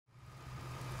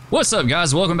What's up,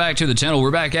 guys? Welcome back to the channel.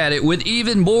 We're back at it with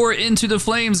even more Into the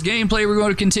Flames gameplay. We're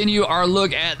going to continue our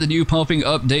look at the new pumping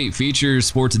update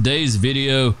features. For today's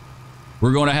video,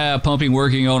 we're going to have pumping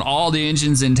working on all the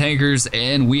engines and tankers,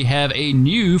 and we have a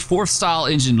new 4th style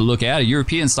engine to look at, a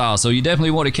European style, so you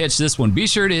definitely want to catch this one. Be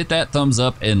sure to hit that thumbs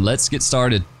up, and let's get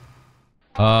started.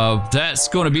 That's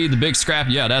going to be the big scrap.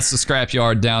 Yeah, that's the scrap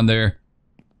yard down there.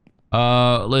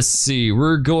 Let's see.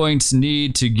 We're going to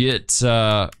need to get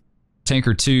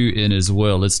Tanker 2 in as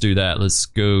well. Let's do that. Let's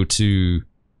go to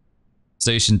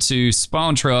Station 2,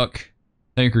 spawn truck,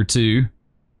 Tanker 2.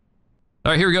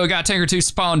 All right, here we go. Got Tanker 2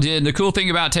 spawned in. The cool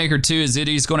thing about Tanker 2 is that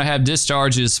he's going to have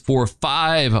discharges for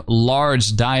 5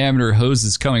 large diameter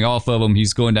hoses coming off of him.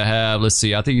 He's going to have, let's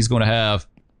see, I think he's going to have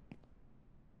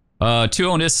 2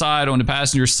 on this side, on the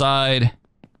passenger side,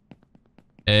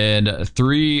 and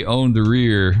 3 on the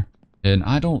rear. And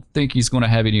I don't think he's going to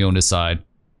have any on this side.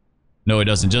 No, it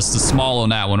doesn't. Just the small on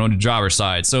that one, on the driver's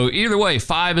side. So either way,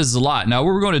 5 is a lot. Now,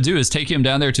 what we're going to do is take him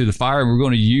down there to the fire, and we're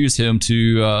going to use him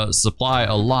to supply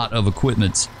a lot of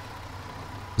equipment.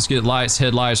 Let's get lights,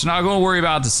 headlights. We're not going to worry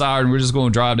about the siren. We're just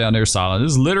going to drive down there silent.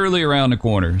 This is literally around the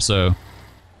corner, so...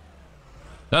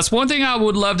 That's one thing I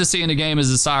would love to see in the game is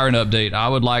a siren update. I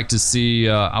would like to see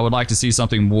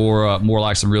something more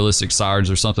like some realistic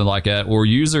sirens or something like that, or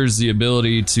users the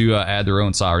ability to add their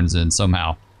own sirens in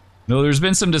somehow. No, there's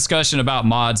been some discussion about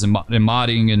mods and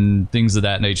modding and things of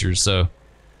that nature, so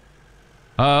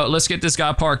let's get this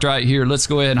guy parked right here. Let's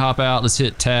go ahead and hop out. Let's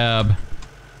hit tab.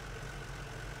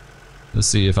 Let's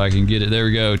see if I can get it. There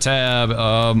we go. Tab.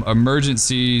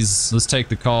 Emergencies. Let's take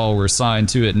the call. We're assigned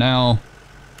to it now.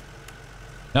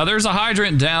 Now there's a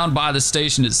hydrant down by the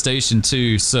station at Station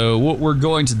 2, so what we're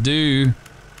going to do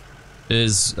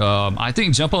is I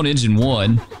think jump on engine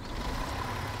 1.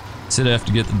 Should have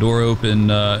to get the door open,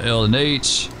 L and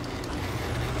H.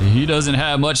 He doesn't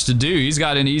have much to do. He's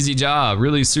got an easy job,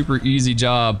 really super easy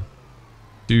job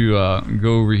to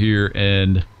go over here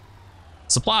and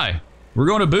supply. We're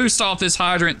going to boost off this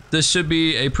hydrant. This should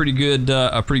be a pretty good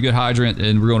hydrant,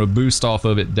 and we're going to boost off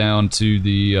of it down to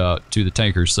the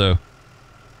tanker. So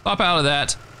pop out of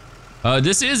that.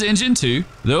 This is engine 2,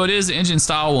 though it is engine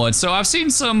style 1. So I've seen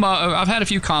some. I've had a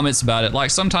few comments about it. Like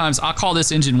sometimes I call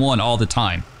this engine 1 all the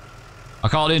time. I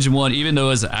call it engine 1 even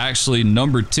though it's actually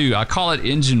number 2. I call it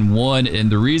engine 1, and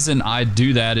the reason I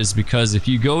do that is because if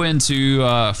you go into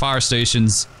fire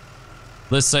stations,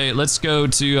 let's go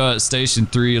to Station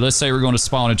 3. Let's say we're going to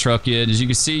spawn a truck in. As you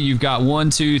can see, you've got 1,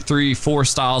 2, 3, 4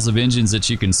 styles of engines that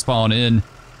you can spawn in.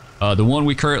 The one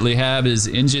we currently have is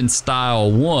engine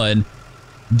style 1,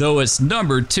 though it's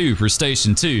number 2 for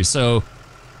Station 2. So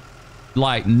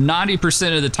like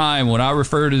 90% of the time when I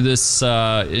refer to this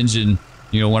engine,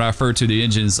 you know, when I refer to the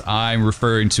engines, I'm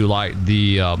referring to like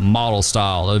the model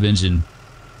style of engine,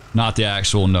 not the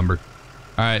actual number.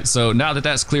 All right, so now that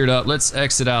that's cleared up, let's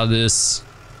exit out of this.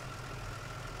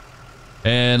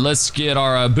 And let's get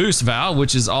our boost valve,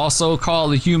 which is also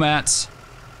called the HUMAT.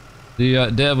 The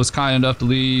dev was kind enough to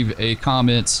leave a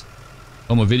comment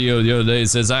on my video the other day. It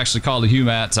says actually called the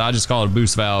HUMAT. I just call it a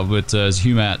boost valve, but it's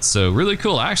HUMAT. So really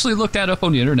cool. I actually looked that up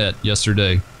on the internet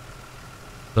yesterday.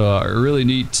 So a really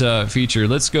neat feature.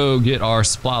 Let's go get our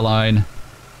supply line.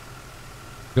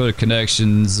 Go to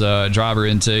connections, driver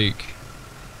intake.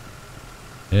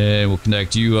 And we'll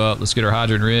connect you up. Let's get our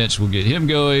hydrant wrench. We'll get him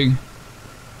going.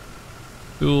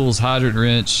 Tools, hydrant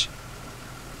wrench.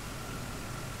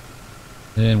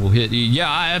 And we'll hit E.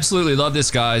 Yeah, I absolutely love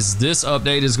this, guys. This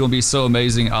update is going to be so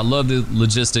amazing. I love the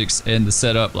logistics and the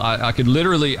setup. I could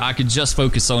just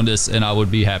focus on this and I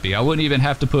would be happy. I wouldn't even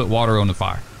have to put water on the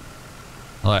fire.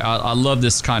 Like, I love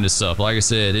this kind of stuff. Like I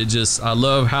said, I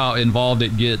love how involved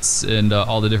it gets and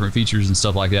all the different features and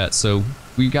stuff like that. So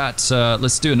we got,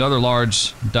 let's do another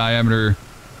large diameter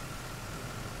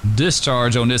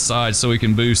discharge on this side so we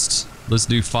can boost. Let's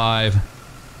do 5.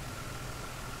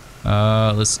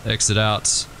 Let's exit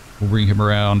out. We'll bring him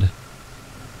around.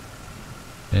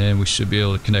 And we should be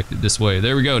able to connect it this way.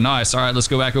 There we go. Nice. All right, let's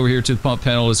go back over here to the pump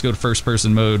panel. Let's go to first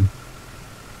person mode.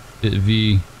 Hit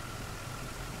V.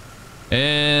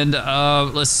 And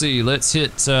let's see. Let's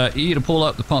hit E to pull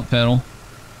up the pump panel.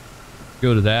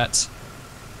 Go to that.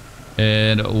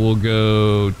 And we'll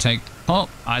go tank pump.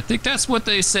 I think that's what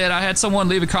they said. I had someone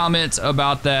leave a comment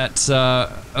about that,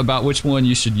 about which one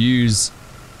you should use.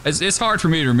 It's hard for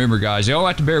me to remember, guys. Y'all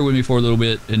have to bear with me for a little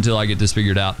bit until I get this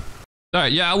figured out. All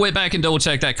right, yeah, I went back and double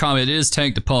checked that comment. It is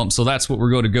tank to pump, so that's what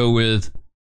we're going to go with.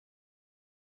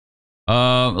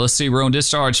 Let's see, we're on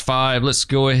discharge 5. Let's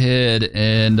go ahead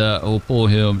and we'll pull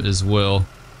him as well.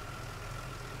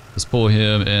 Let's pull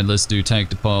him and let's do tank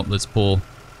to pump. Let's pull.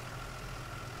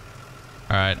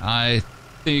 All right, I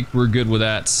think we're good with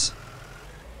that.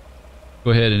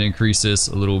 Go ahead and increase this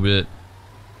a little bit.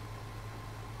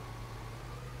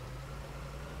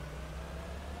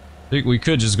 I think we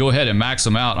could just go ahead and max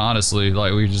them out, honestly.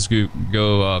 Like, we just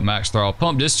go max throttle.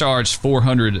 Pump discharge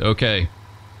 400. Okay.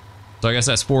 So I guess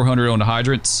that's 400 on the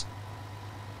hydrants.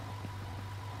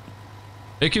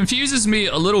 It confuses me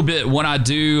a little bit when I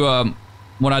do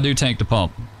tank to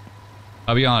pump.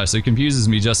 I'll be honest, it confuses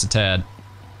me just a tad.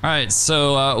 All right,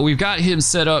 so we've got him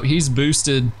set up. He's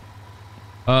boosted.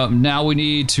 Now we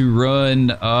need to run.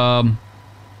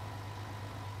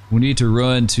 We need to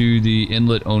run to the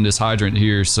inlet on this hydrant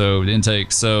here. So the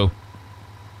intake. So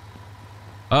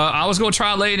I was gonna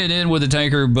try laying it in with the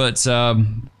tanker, but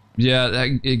yeah,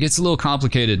 it gets a little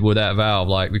complicated with that valve,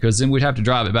 like, because then we'd have to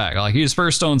drive it back. Like, he was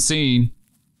first on scene,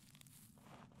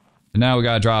 and now we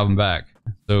gotta drive him back.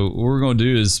 So what we're gonna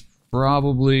do is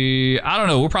probably, I don't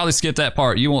know, we'll probably skip that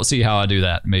part. You won't see how I do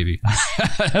that, maybe.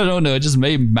 I don't know, it just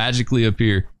may magically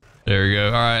appear. There we go.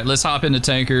 All right, let's hop in the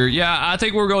tanker. Yeah, I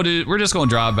think we're just gonna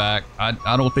drive back.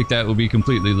 I don't think that will be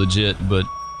completely legit, but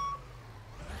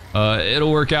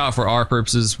it'll work out for our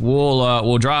purposes.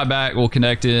 We'll drive back, we'll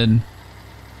connect in,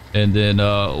 and then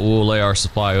we'll lay our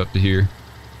supply up to here.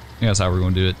 I think that's how we're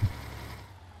gonna do it.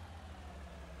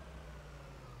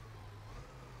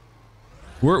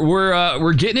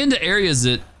 We're getting into areas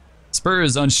that Spur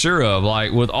is unsure of,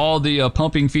 like with all the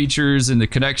pumping features and the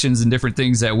connections and different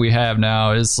things that we have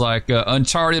now. It's like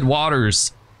uncharted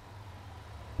waters.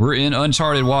 We're in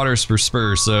uncharted waters for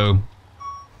Spur, so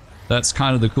that's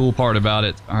kind of the cool part about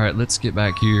it. All right, let's get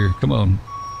back here. Come on.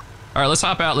 All right, let's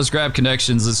hop out. Let's grab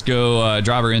connections. Let's go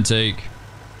driver intake.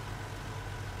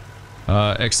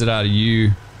 Exit out of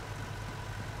U.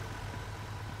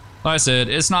 Like I said,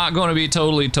 it's not going to be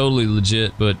totally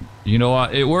legit, but you know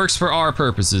what? It works for our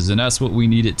purposes, and that's what we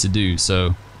need it to do,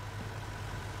 so.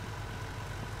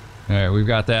 Alright, we've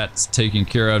got that taken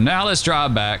care of. Now let's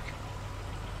drive back.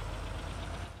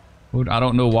 I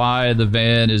don't know why the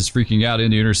van is freaking out in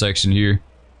the intersection here.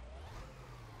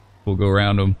 We'll go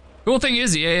around them. Cool thing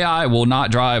is, the AI will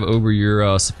not drive over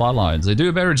your supply lines. They do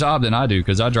a better job than I do,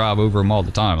 because I drive over them all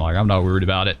the time. Like, I'm not worried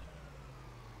about it.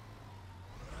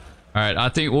 Alright, I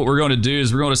think what we're going to do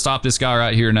is we're going to stop this guy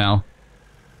right here now.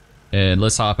 And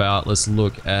let's hop out. Let's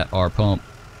look at our pump.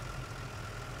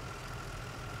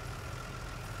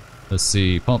 Let's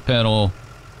see. Pump panel.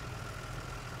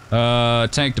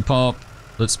 Tank to pump.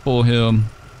 Let's pull him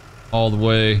all the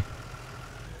way.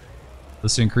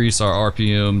 Let's increase our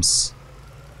RPMs.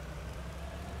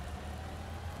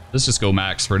 Let's just go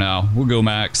max for now. We'll go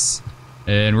max.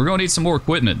 And we're going to need some more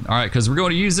equipment. All right, because we're going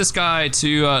to use this guy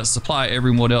to supply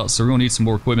everyone else. So we're going to need some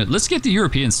more equipment. Let's get the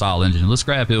European style engine. Let's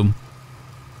grab him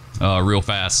real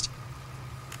fast.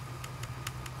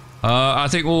 I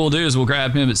think what we'll do is we'll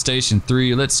grab him at station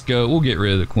 3. Let's go. We'll get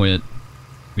rid of the Quint.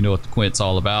 We know what the Quint's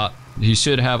all about. He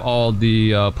should have all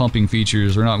the pumping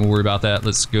features. We're not going to worry about that.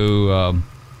 Let's go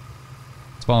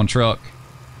spawn truck.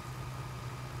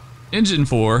 Engine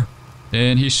 4.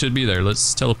 And he should be there.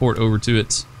 Let's teleport over to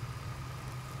it.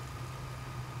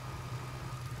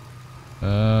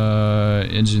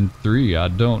 Engine 3. I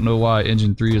don't know why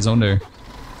engine 3 is on there.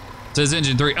 It says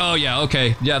engine 3. Oh, yeah,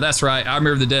 okay. Yeah, that's right. I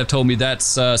remember the dev told me that's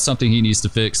something he needs to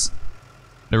fix.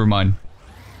 Never mind.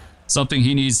 Something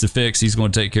he needs to fix, he's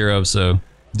going to take care of, so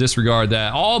disregard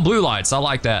that. All blue lights. I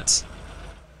like that.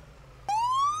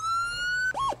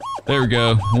 There we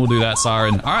go. We'll do that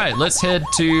siren. All right, let's head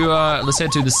to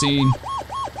the scene.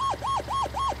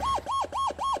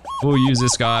 We'll use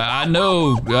this guy. I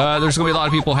know there's gonna be a lot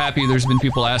of people happy. There's been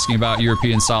people asking about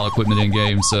European style equipment in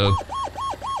game, so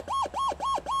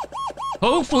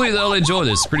hopefully they'll enjoy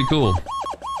this. Pretty cool.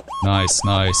 Nice,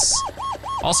 nice.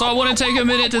 Also, I want to take a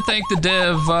minute to thank the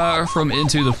dev from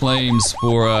Into the Flames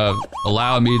for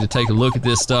allowing me to take a look at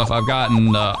this stuff. I've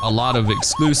gotten a lot of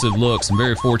exclusive looks. I'm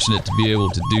very fortunate to be able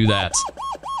to do that.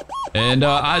 And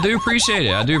I do appreciate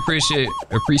it. I do appreciate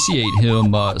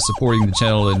him supporting the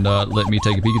channel and letting me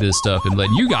take a peek at this stuff and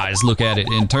letting you guys look at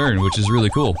it in turn, which is really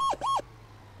cool.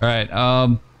 All right,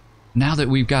 now that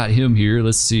we've got him here,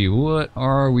 let's see, what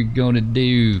are we gonna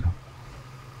do?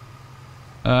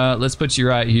 Let's put you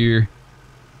right here.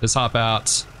 Let's hop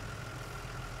out.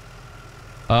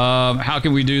 How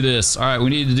can we do this? All right, we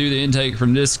need to do the intake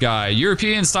from this guy.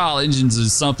 European style engines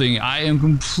is something I am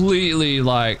completely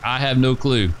like, I have no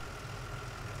clue.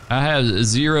 I have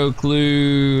zero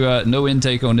clue. No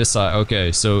intake on this side.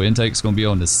 Okay, so intake's gonna be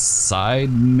on this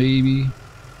side, maybe.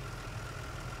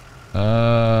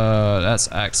 That's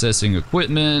accessing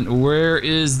equipment. Where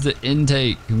is the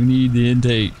intake? We need the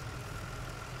intake.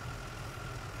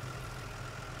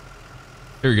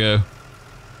 Here we go.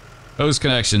 Hose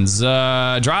connections.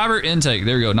 Driver intake.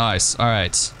 There we go. Nice. All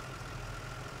right.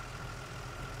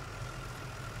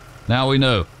 Now we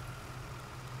know.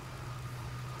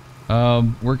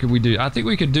 Where could we do? I think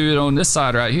we could do it on this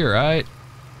side right here, right?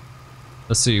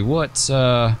 Let's see. What?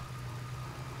 So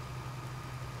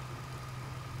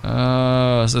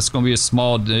it's going to be a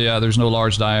small... Yeah, there's no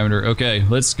large diameter. Okay,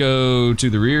 let's go to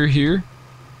the rear here.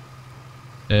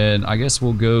 And I guess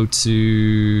we'll go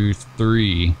to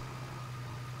 3.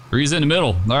 3's in the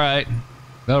middle. All right.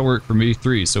 That'll work for me.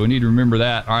 3. So we need to remember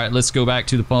that. All right, let's go back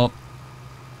to the pump.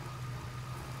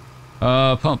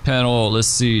 Pump panel. Let's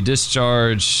see.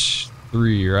 Discharge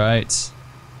 3, right?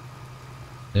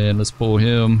 And let's pull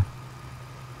him.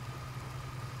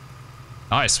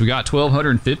 Nice. We got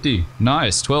 1250.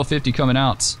 Nice. 1250 coming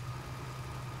out.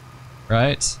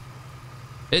 Right?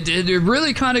 It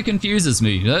really kind of confuses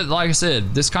me. Like I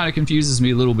said, this kind of confuses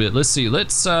me a little bit. Let's see.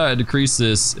 Let's decrease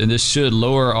this, and this should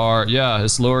lower our... Yeah,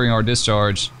 it's lowering our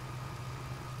discharge.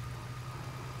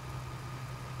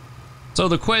 So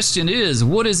the question is,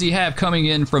 what does he have coming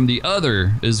in from the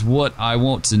other is what I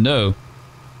want to know.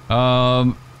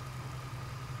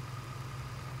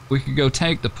 We could go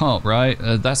tank the pump, right?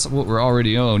 That's what we're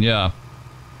already on, yeah.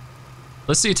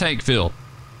 Let's see tank fill.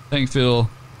 Tank fill.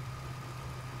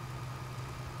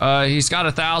 He's got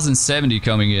 1,070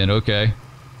 coming in, okay.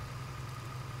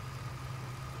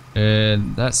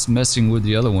 And that's messing with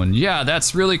the other one. Yeah,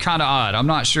 that's really kind of odd. I'm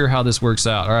not sure how this works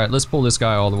out. All right, let's pull this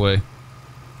guy all the way.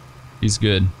 He's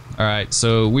good. All right,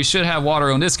 so we should have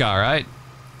water on this guy, right?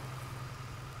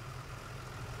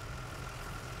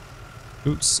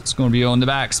 Oops, it's going to be on the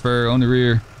back spur, on the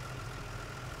rear.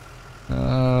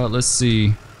 Let's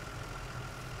see.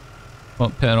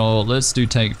 Pump panel. Let's do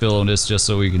tank fill on this just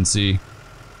so we can see.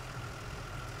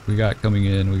 We got coming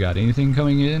in. We got anything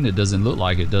coming in? It doesn't look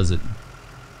like it, does it?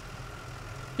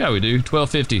 Yeah, we do.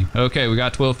 1250. Okay, we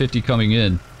got 1250 coming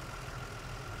in.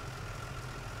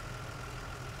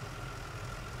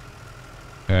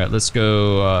 All right, let's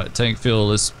go tank fill.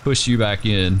 Let's push you back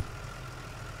in.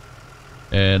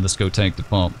 And let's go tank the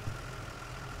pump.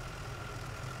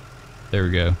 There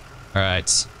we go. All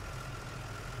right.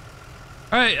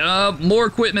 All right, more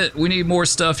equipment. We need more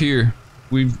stuff here.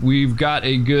 We've got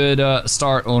a good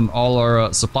start on all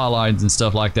our supply lines and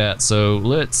stuff like that. So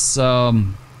let's, I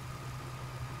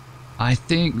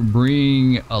think,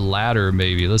 bring a ladder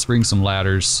maybe. Let's bring some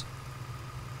ladders.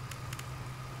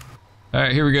 All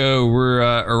right, here we go. We're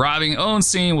arriving on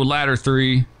scene with ladder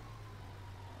 3.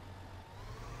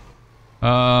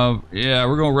 Yeah,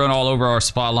 we're gonna run all over our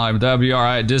spot line, but that'll be all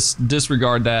right. Just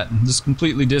disregard that. Just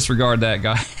completely disregard that,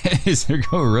 guys. They're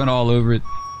gonna run all over it.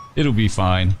 It'll be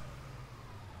fine.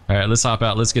 All right, let's hop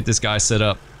out. Let's get this guy set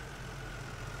up.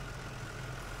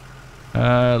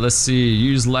 Let's see.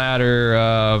 Use ladder,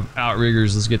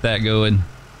 outriggers. Let's get that going.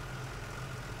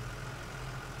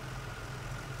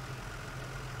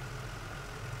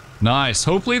 Nice.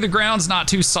 Hopefully the ground's not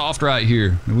too soft right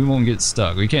here. We won't get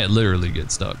stuck. We can't literally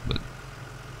get stuck, but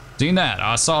seen that.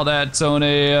 I saw that on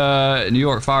a New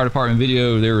York Fire Department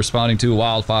video. They were responding to a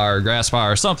wildfire, grass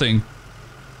fire, something,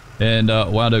 and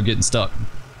wound up getting stuck.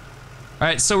 All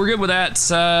right, so we're good with that.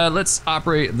 Let's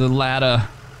operate the ladder.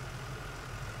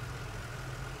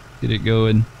 Get it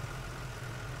going.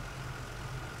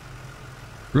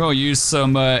 We're gonna use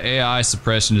some AI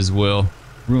suppression as well.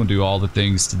 We're gonna do all the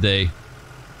things today.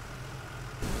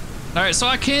 All right, so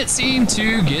I can't seem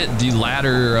to get the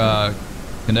ladder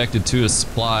connected to a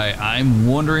supply. I'm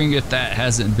wondering if that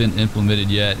hasn't been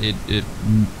implemented yet. It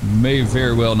may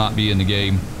very well not be in the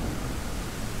game,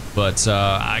 but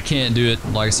I can't do it.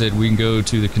 Like I said, we can go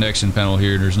to the connection panel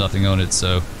here and there's nothing on it,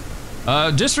 so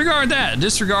disregard that.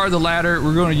 Disregard the ladder.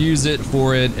 We're going to use it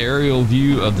for an aerial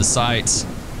view of the site,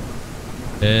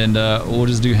 and we'll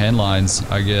just do hand lines,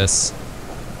 I guess.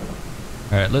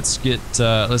 All right, let's get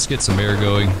some air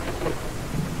going.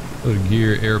 Go to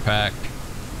gear, air pack.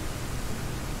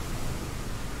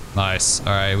 Nice. All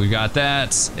right, we got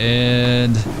that,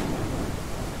 and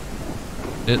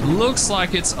it looks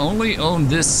like it's only on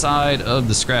this side of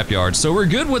the scrapyard, so we're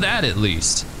good with that at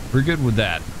least. We're good with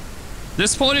that.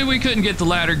 Disappointed we couldn't get the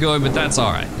ladder going, but that's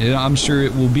all right. I'm sure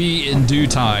it will be in due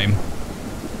time.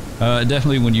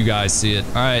 Definitely when you guys see it.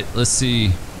 All right, let's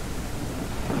see.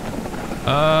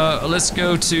 Let's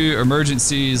go to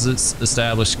emergencies. Let's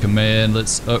establish command.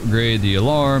 Let's upgrade the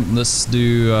alarm. Let's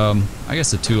do, I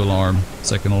guess, a 2-alarm,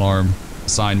 second alarm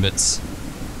assignments.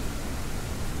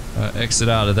 Exit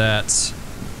out of that.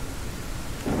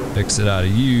 Exit out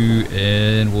of you,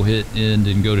 and we'll hit end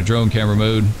and go to drone camera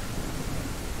mode.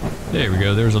 There we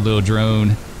go. There's a little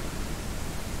drone.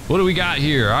 What do we got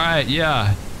here? All right,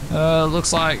 yeah.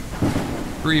 Looks like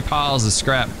 3 piles of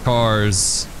scrap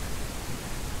cars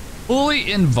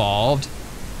fully involved.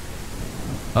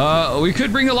 We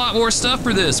could bring a lot more stuff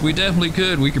for this. We definitely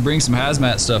could. We could bring some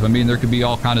hazmat stuff. I mean, there could be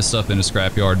all kind of stuff in a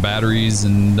scrapyard. Batteries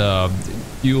and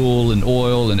fuel and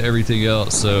oil and everything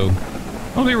else. So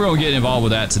I don't think we're going to get involved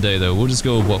with that today, though. We'll just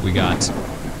go with what we got.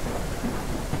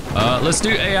 Let's do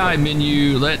AI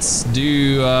menu. Let's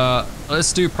do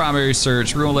primary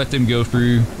search. We're going to let them go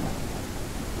through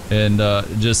and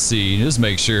just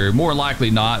make sure. More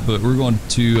likely not, but we're going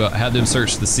to have them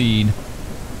search the scene.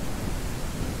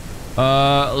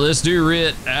 Let's do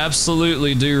RIT.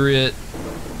 Absolutely do RIT.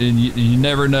 And you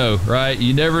never know, right?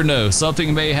 You never know.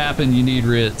 Something may happen, you need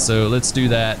RIT. So let's do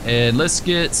that. And let's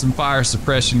get some fire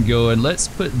suppression going. Let's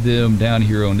put them down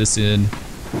here on this end.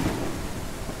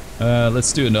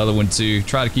 Let's do another one too.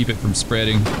 Try to keep it from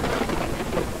spreading.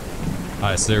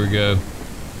 Alright, so there we go.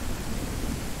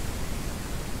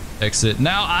 Exit.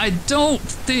 Now, I don't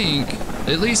think,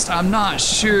 at least I'm not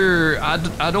sure,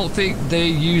 I don't think they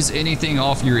use anything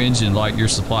off your engine like your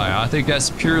supply. I think that's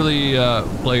purely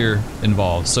player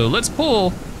involved. So let's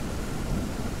go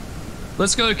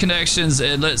to connections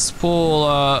and let's pull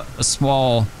a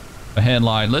hand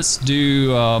line. Let's do,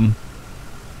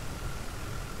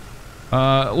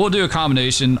 we'll do a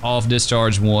combination off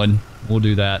discharge 1. We'll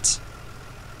do that.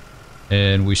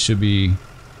 And we should be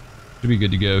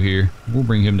good to go here. We'll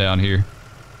bring him down here.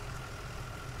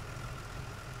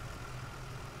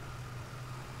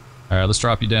 All right, let's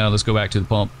drop you down. Let's go back to the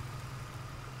pump.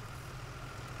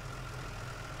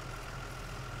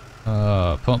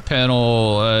 Pump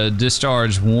panel,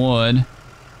 discharge 1.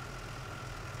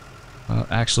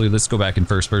 Actually, let's go back in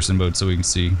first person mode so we can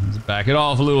see. Let's back it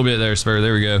off a little bit there, Spur.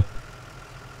 There we go.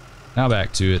 Now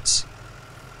back to it.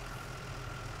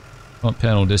 Pump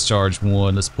panel, discharge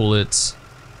 1. Let's pull it.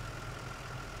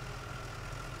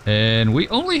 And we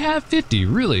only have 50,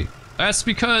 really. That's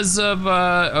because of,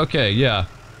 okay, yeah.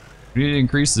 We need to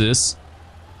increase this.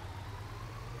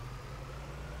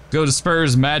 Go to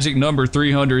Spur's magic number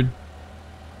 300.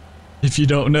 If you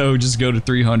don't know, just go to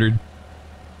 300.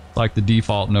 Like the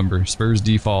default number, Spur's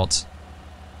default.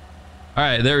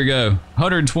 Alright, there we go.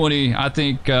 120, I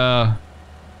think,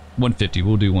 150,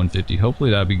 we'll do 150. Hopefully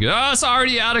that'll be good. Oh, it's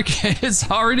already out of, it's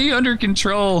already under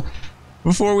control.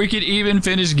 Before we could even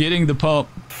finish getting the pump.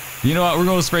 You know what, we're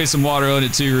gonna spray some water on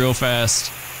it too real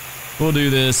fast. We'll do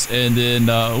this and then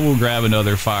we'll grab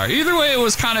another fire. Either way, it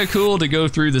was kind of cool to go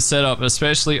through the setup,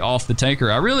 especially off the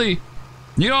tanker. I really,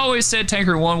 you know, I always said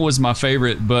tanker 1 was my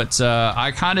favorite, but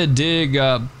I kind of dig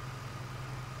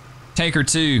tanker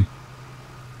 2.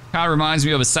 Kind of reminds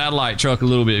me of a satellite truck a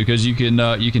little bit because you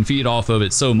can feed off of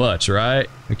it so much, right?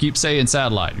 I keep saying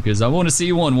satellite because I want to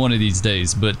see one of these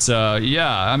days. But yeah,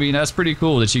 I mean, that's pretty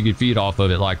cool that you could feed off of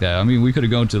it like that. I mean, we could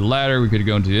have gone to the ladder, we could have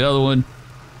gone to the other one.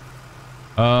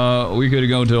 We could have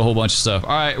gone to a whole bunch of stuff.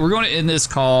 All right, we're going to end this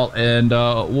call and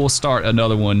we'll start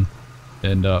another one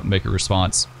and make a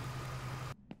response.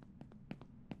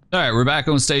 All right, we're back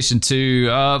on station 2.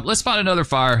 Let's find another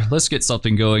fire. Let's get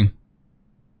something going.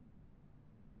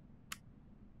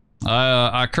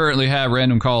 I currently have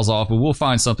random calls off, but we'll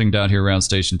find something down here around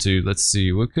station 2. Let's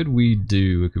see, what could we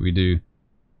do? What could we do?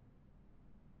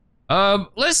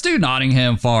 Let's do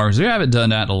Nottingham Farms. We haven't done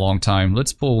that in a long time.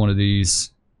 Let's pull one of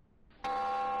these.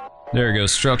 There we go,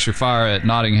 structure fire at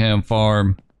Nottingham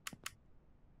Farm.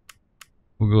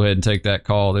 We'll go ahead and take that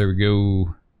call. There we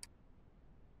go.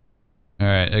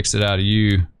 Alright, exit out of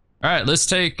you. Alright, let's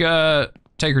take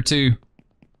Taker 2.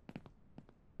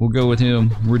 We'll go with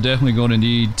him. We're definitely going to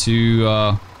need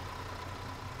to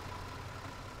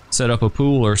set up a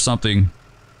pool or something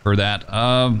for that.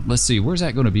 Let's see, where's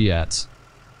that going to be at?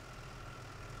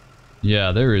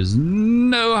 Yeah, there is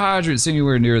no hydrants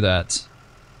anywhere near that.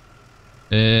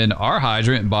 And our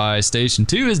hydrant by station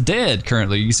 2 is dead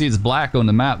currently. You can see it's black on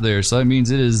the map there, so that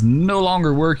means it is no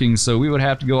longer working, so we would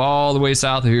have to go all the way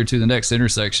south of here to the next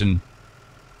intersection.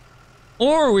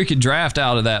 Or we could draft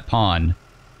out of that pond.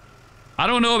 I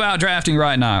don't know about drafting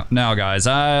right now guys.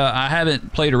 I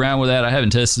haven't played around with that. I haven't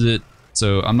tested it,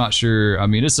 so I'm not sure. I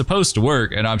mean, it's supposed to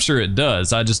work, and I'm sure it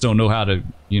does. I just don't know how to,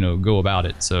 you know, go about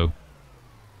it, so.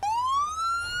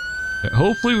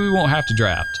 Hopefully we won't have to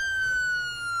draft.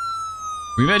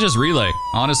 We may just relay.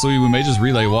 Honestly, we may just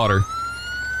relay water.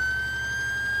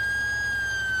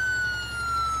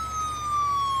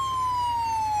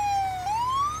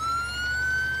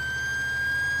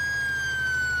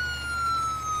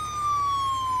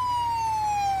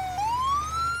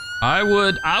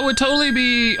 I would totally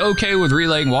be okay with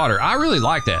relaying water. I really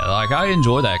like that. Like, I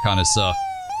enjoy that kind of stuff.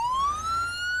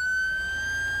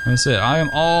 That's it. I am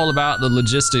all about the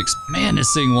logistics. Man,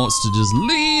 this thing wants to just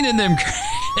lean in them,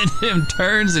 in them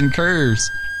turns and curves.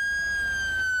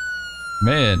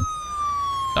 Man.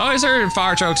 I always heard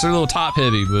fire trucks are a little top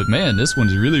heavy, but man, this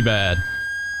one's really bad.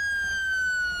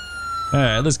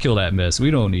 Alright, let's kill that mess.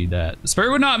 We don't need that. Spur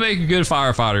would not make a good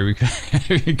firefighter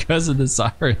because of the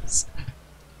sirens.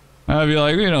 I'd be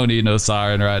like, we don't need no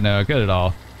siren right now. Cut it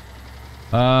off.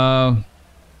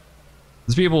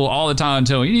 There's people all the time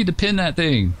telling me, you need to pin that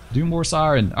thing. Do more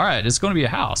siren. Alright, it's going to be a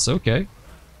house. Okay.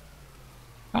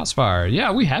 House fire.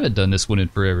 Yeah, we haven't done this one in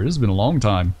forever. This has been a long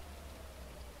time.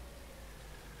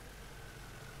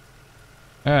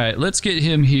 Alright, let's get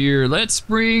him here. Let's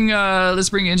bring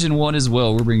engine 1 as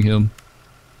well. We'll bring him.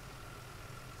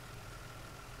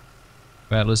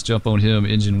 Alright, let's jump on him.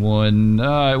 Engine 1.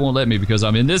 It won't let me because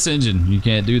I'm in this engine. You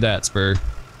can't do that, Spur.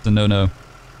 It's a no-no.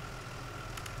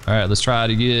 Alright, let's try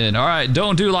it again. Alright,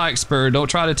 don't do like Spur. Don't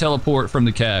try to teleport from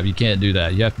the cab. You can't do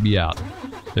that. You have to be out.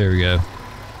 There we go.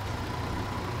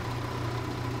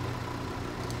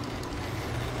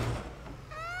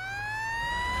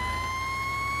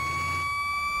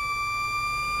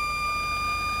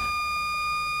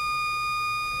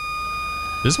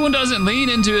 This one doesn't lean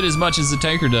into it as much as the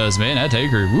tanker does, man. That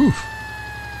tanker, woof.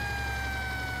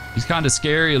 He's kind of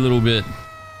scary a little bit.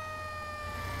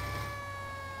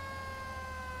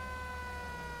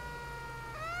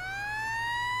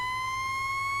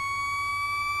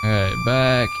 Alright,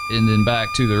 back, and then back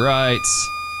to the right.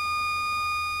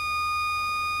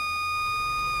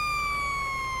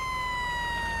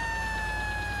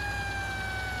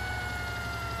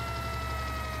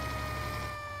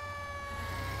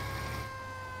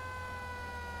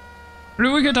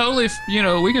 We could totally, you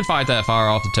know, we could fight that fire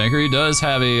off the tanker. He does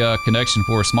have a connection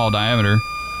for a small diameter.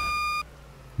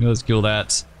 Let's kill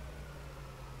that.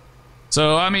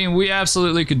 So, I mean, we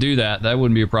absolutely could do that. That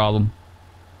wouldn't be a problem.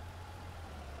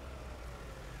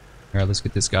 Alright, let's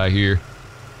get this guy here.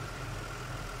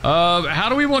 How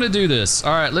do we want to do this?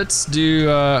 Alright, let's do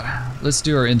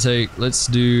our intake. Let's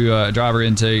do driver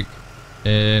intake.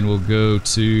 And we'll go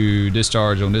to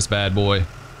discharge on this bad boy.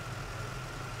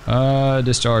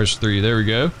 Discharge 3, there we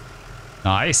go.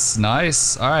 Nice,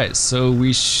 nice. Alright, so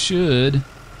we should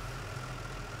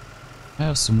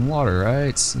have some water, right?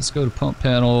 Let's go to pump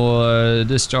panel,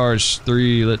 discharge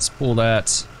 3, let's pull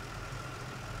that.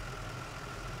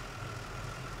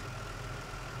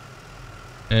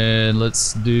 And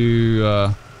let's do,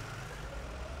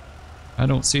 I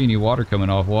don't see any water coming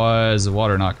off. Why is the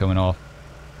water not coming off?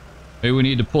 Maybe we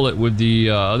need to pull it with the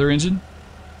other engine?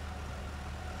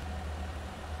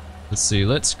 Let's see,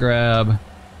 let's grab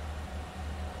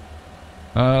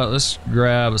a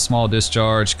small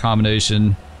discharge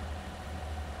combination.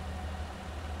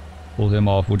 Pull him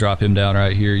off, we'll drop him down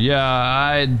right here. Yeah,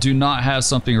 I do not have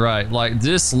something right. Like,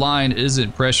 this line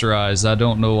isn't pressurized, I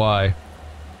don't know why.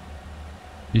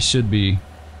 He should be.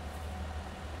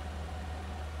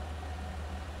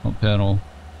 Pump panel.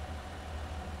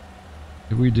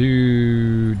 If we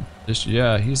do this,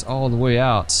 yeah, he's all the way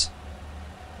out.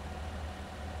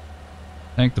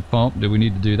 Tank the pump. Do we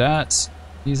need to do that?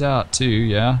 He's out too,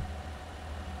 yeah.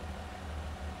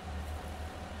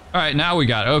 Alright, now we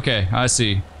got it. Okay, I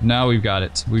see. Now we've got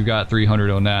it. We've got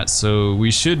 300 on that. So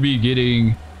we should be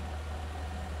getting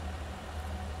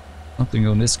something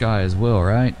on this guy as well,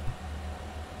 right?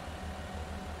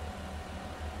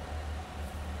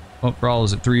 Pump throttle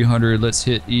is at 300. Let's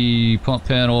hit E. Pump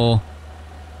panel.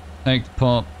 Tank the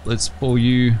pump. Let's pull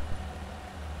you.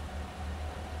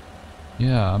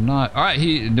 Yeah, I'm not. All right,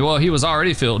 he was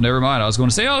already filled. Never mind. I was going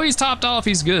to say, oh, he's topped off.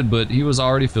 He's good, but he was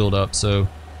already filled up. So,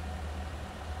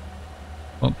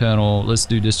 pump panel. Let's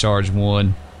do discharge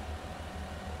 1.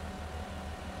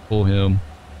 Pull him.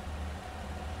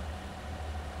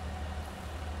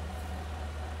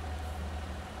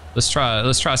 Let's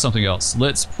try something else.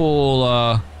 Let's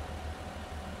pull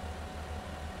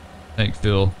tank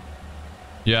fill.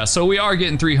 Yeah, so we are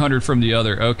getting 300 from the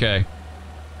other. Okay.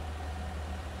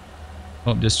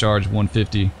 Pump discharge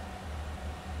 150.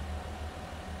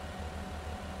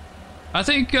 I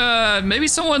think maybe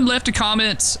someone left a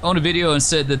comment on a video and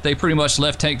said that they pretty much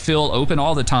left tank fill open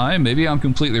all the time. Maybe I'm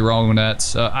completely wrong on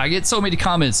that. I get so many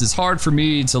comments. It's hard for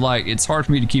me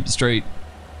to keep it straight.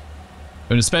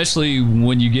 And especially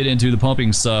when you get into the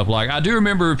pumping stuff. Like, I do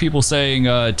remember people saying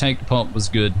tank to pump was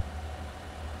good.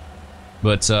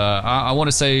 But I want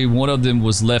to say one of them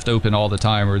was left open all the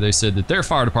time, or they said that their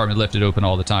fire department left it open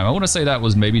all the time. I want to say that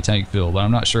was maybe tank fill, but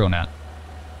I'm not sure on that.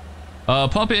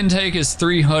 Pump intake is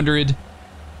 300.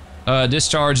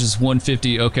 Discharge is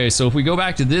 150. Okay, so if we go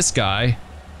back to this guy,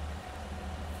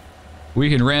 we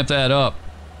can ramp that up.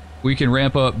 We can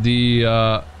ramp up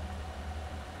the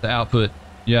the output.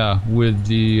 Yeah, with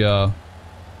the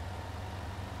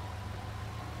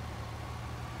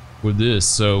with this,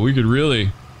 so we could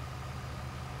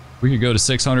go to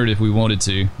 600 if we wanted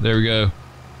to. There we go.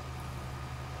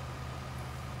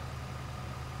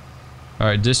 All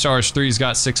right, discharge 3's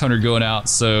got 600 going out,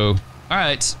 so all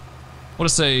right. I want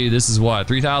to say this is what,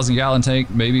 3,000 gallon tank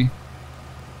maybe.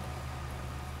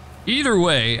 Either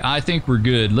way, I think we're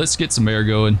good. Let's get some air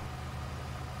going.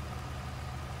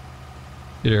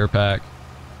 Get air pack.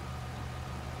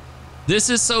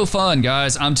 This is so fun,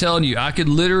 guys. I'm telling you, I could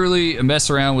literally mess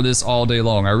around with this all day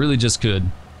long. I really just could.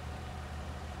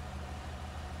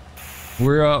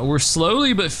 We're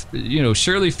slowly but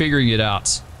surely figuring it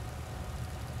out.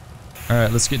 All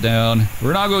right, let's get down.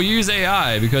 We're not going to use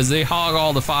AI because they hog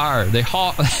all the fire. They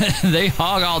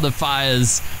hog all the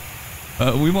fires.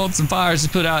 We want some fires to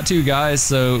put out too, guys,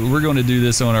 so we're going to do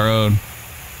this on our own.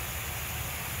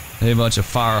 They a bunch of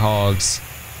fire hogs.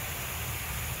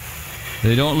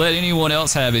 They don't let anyone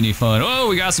else have any fun. Oh,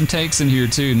 we got some tanks in here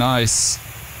too. Nice.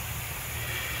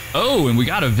 Oh, and we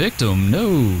got a victim.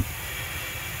 No.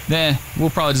 Nah,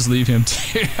 we'll probably just leave him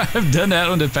too. I've done that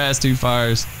on the past 2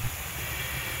 fires.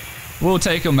 We'll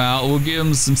take him out. We'll give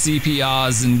him some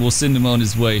CPRs and we'll send him on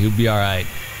his way. He'll be all right.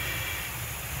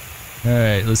 All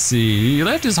right, let's see. He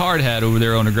left his hard hat over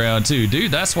there on the ground too,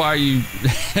 dude. That's why you.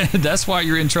 That's why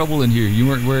you're in trouble in here. You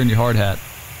weren't wearing your hard hat.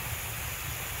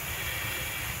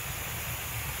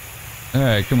 All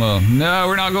right, come on. No,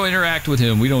 we're not going to interact with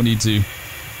him. We don't need to.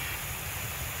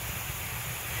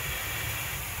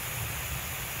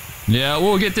 Yeah,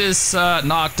 we'll get this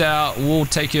knocked out. We'll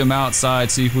take him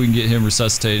outside, see if we can get him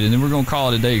resuscitated, and then we're going to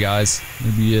call it a day, guys.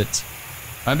 That'll be it.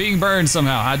 I'm being burned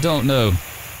somehow. I don't know.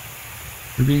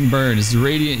 We're being burned. This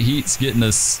radiant heat's getting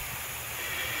us.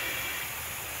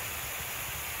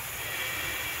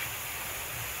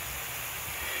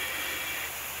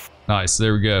 Nice,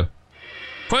 there we go.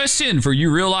 Question for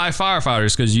you real life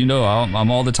firefighters, because you know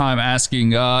I'm all the time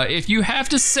asking, if you have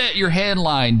to set your hand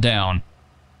line down,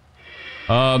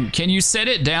 can you set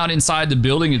it down inside the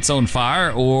building it's on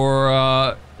fire,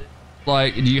 or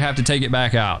like do you have to take it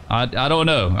back out? I don't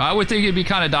know. I would think it'd be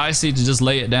kind of dicey to just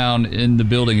lay it down in the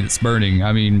building that's burning.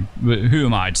 I mean, who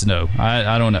am I to know?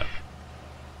 I don't know.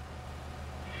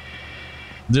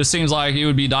 This seems like it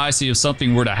would be dicey if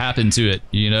something were to happen to it,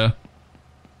 you know?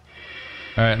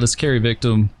 All right, let's carry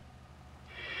victim.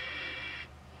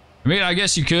 I mean, I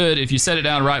guess you could if you set it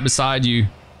down right beside you.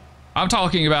 I'm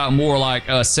talking about more like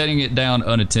setting it down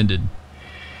unattended.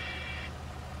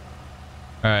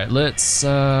 All right, let's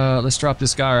drop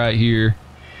this guy right here.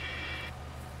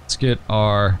 Let's get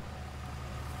our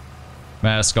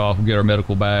mask off. We'll get our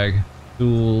medical bag.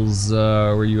 Tools,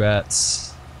 where you at?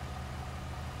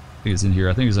 I think it's in here.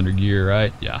 I think it's under gear,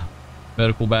 right? Yeah.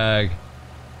 Medical bag.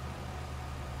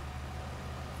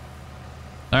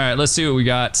 All right, let's see what we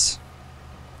got.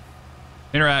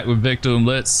 Interact with victim.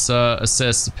 Let's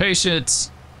assess the patient.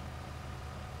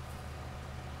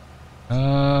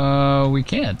 We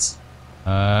can't.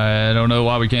 I don't know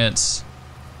why we can't.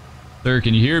 Sir,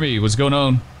 can you hear me? What's going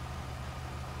on?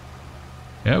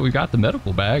 Yeah, we got the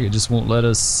medical bag. It just won't let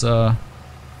us do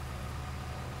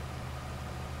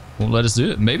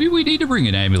it. Maybe we need to bring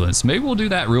an ambulance. Maybe we'll do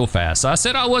that real fast. I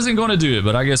said I wasn't going to do it,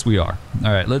 but I guess we are.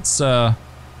 All right, let's get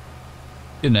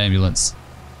an ambulance.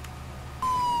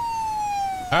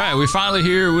 All right, we're finally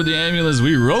here with the ambulance.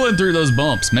 We rolling through those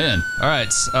bumps, man. All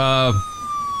right,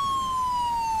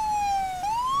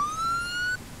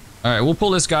 all right, we'll pull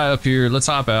this guy up here. Let's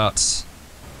hop out.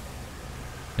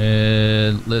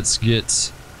 And let's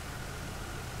get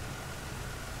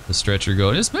the stretcher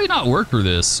going. This may not work for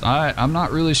this. I'm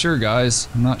not really sure, guys.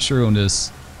 I'm not sure on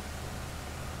this.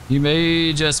 He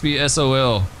may just be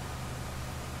SOL.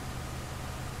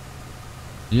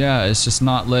 Yeah, it's just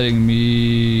not letting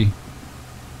me...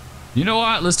 You know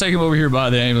what? Let's take him over here by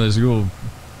the ambulance. We'll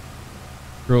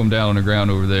throw him down on the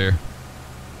ground over there.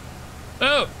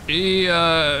 Oh,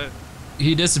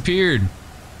 he disappeared.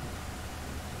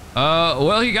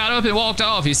 Well, he got up and walked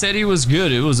off. He said he was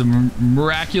good. It was a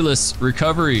miraculous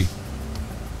recovery.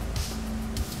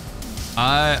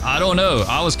 I don't know.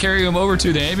 I was carrying him over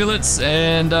to the ambulance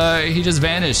and he just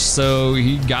vanished. So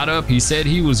he got up. He said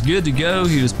he was good to go.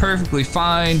 He was perfectly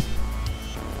fine.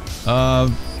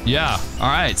 Yeah. All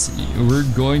right. We're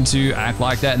going to act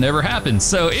like that never happened.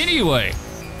 So anyway,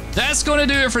 that's going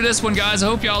to do it for this one, guys. I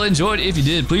hope y'all enjoyed. If you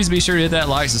did, please be sure to hit that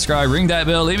like, subscribe, ring that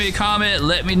bell, leave me a comment.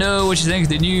 Let me know what you think of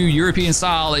the new European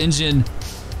style engine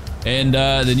and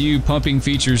the new pumping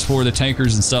features for the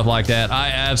tankers and stuff like that. I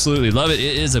absolutely love it.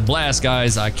 It is a blast,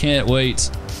 guys. I can't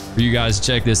wait for you guys to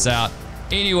check this out.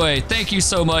 Anyway, thank you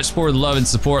so much for the love and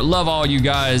support. Love all you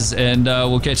guys, and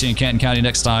we'll catch you in Canton County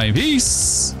next time.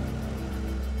 Peace.